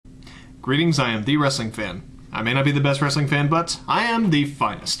Greetings, I am the wrestling fan. I may not be the best wrestling fan, but I am the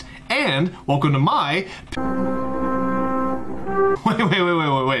finest. And welcome to my...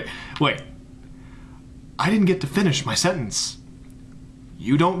 Wait. I didn't get to finish my sentence.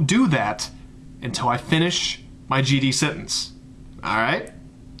 You don't do that until I finish my GD sentence. Alright?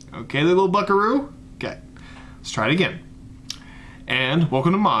 Okay, little buckaroo? Okay. Let's try it again. And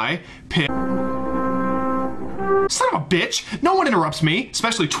welcome to my... Son of a bitch! No one interrupts me,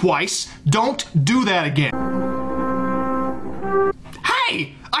 especially twice. Don't do that again.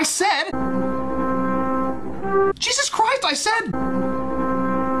 Hey! I said... Jesus Christ, I said...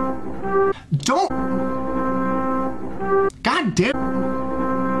 Don't... God damn...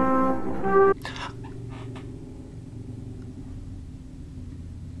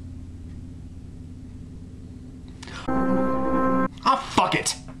 Ah, fuck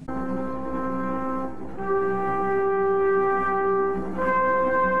it!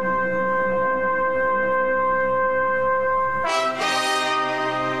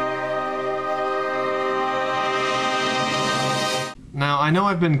 Now, I know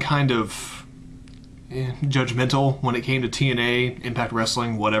I've been kind of judgmental when it came to TNA, Impact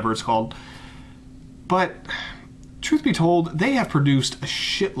Wrestling, whatever it's called, but truth be told, they have produced a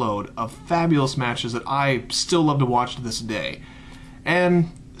shitload of fabulous matches that I still love to watch to this day.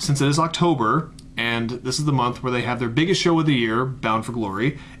 And since it is October, and this is the month where they have their biggest show of the year, Bound for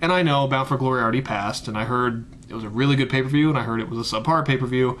Glory, and I know Bound for Glory already passed, and I heard it was a really good pay-per-view, and I heard it was a subpar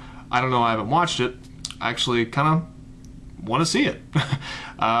pay-per-view. I don't know, I haven't watched it. I actually kind of want to see it.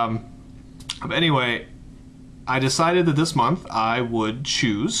 But anyway, I decided that this month I would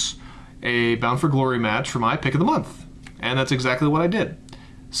choose a Bound for Glory match for my pick of the month. And that's exactly what I did.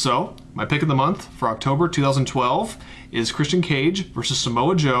 So, my pick of the month for October 2012 is Christian Cage versus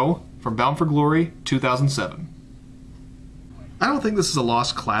Samoa Joe from Bound for Glory 2007. I don't think this is a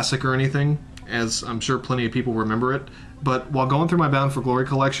lost classic or anything, as I'm sure plenty of people remember it, but while going through my Bound for Glory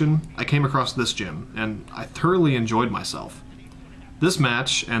collection, I came across this gem, and I thoroughly enjoyed myself. This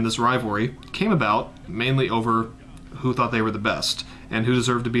match and this rivalry came about mainly over who thought they were the best, and who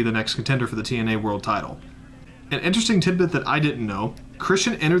deserved to be the next contender for the TNA World title. An interesting tidbit that I didn't know,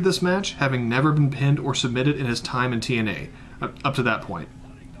 Christian entered this match having never been pinned or submitted in his time in TNA, up to that point.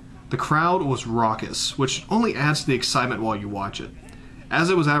 The crowd was raucous, which only adds to the excitement while you watch it. As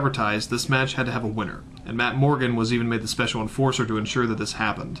it was advertised, this match had to have a winner, and Matt Morgan was even made the special enforcer to ensure that this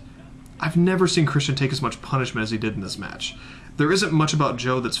happened. I've never seen Christian take as much punishment as he did in this match. There isn't much about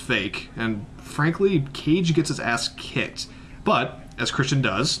Joe that's fake, and frankly, Cage gets his ass kicked. But, as Christian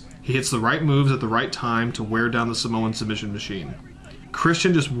does, he hits the right moves at the right time to wear down the Samoan submission machine.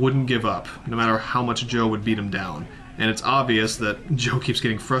 Christian just wouldn't give up, no matter how much Joe would beat him down, and it's obvious that Joe keeps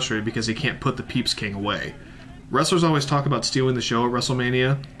getting frustrated because he can't put the Peeps King away. Wrestlers always talk about stealing the show at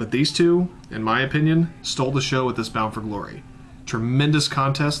WrestleMania, but these two, in my opinion, stole the show with this Bound for Glory. Tremendous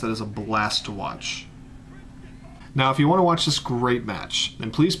contest that is a blast to watch. Now, if you want to watch this great match,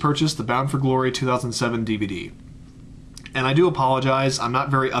 then please purchase the Bound for Glory 2007 DVD. And I do apologize, I'm not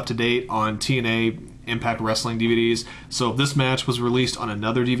very up-to-date on TNA Impact Wrestling DVDs, so if this match was released on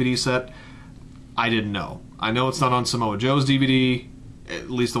another DVD set, I didn't know. I know it's not on Samoa Joe's DVD, at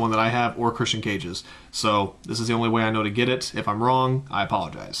least the one that I have, or Christian Cage's. So this is the only way I know to get it. If I'm wrong, I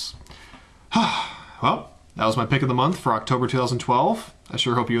apologize. Well, that was my pick of the month for October 2012. I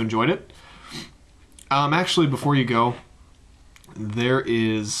sure hope you enjoyed it. Actually, before you go, there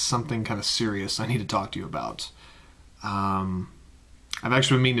is something kind of serious I need to talk to you about. I've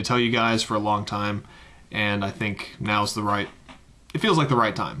actually been meaning to tell you guys for a long time, and I think now's the right... It feels like the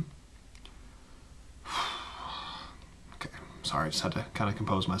right time. Okay, sorry, I just had to kind of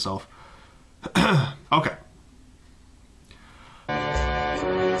compose myself. Okay.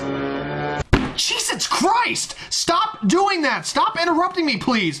 Jesus Christ! Stop doing that! Stop interrupting me,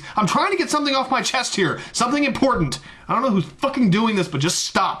 please! I'm trying to get something off my chest here. Something important. I don't know who's fucking doing this, but just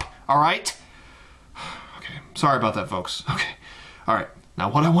stop, alright? Okay, sorry about that, folks. Okay, alright.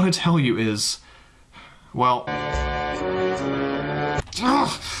 Now, what I want to tell you is... Well...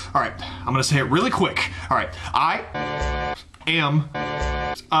 Alright, I'm gonna say it really quick. Alright, I am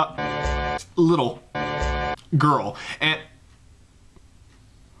a little girl, and...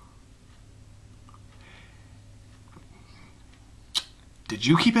 Did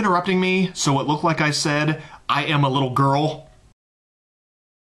you keep interrupting me so it looked like I said, I am a little girl?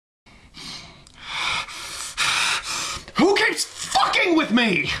 Who keeps fucking with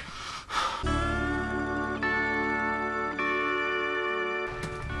me?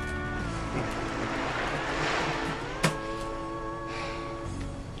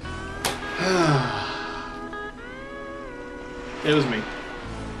 It was me.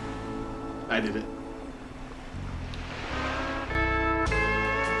 I did it.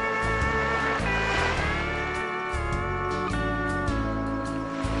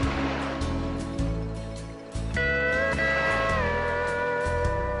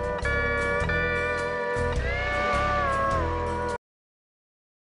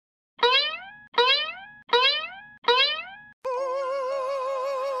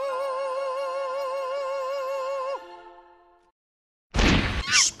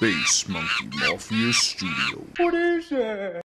 Space Monkey Mafia Studio. What is it?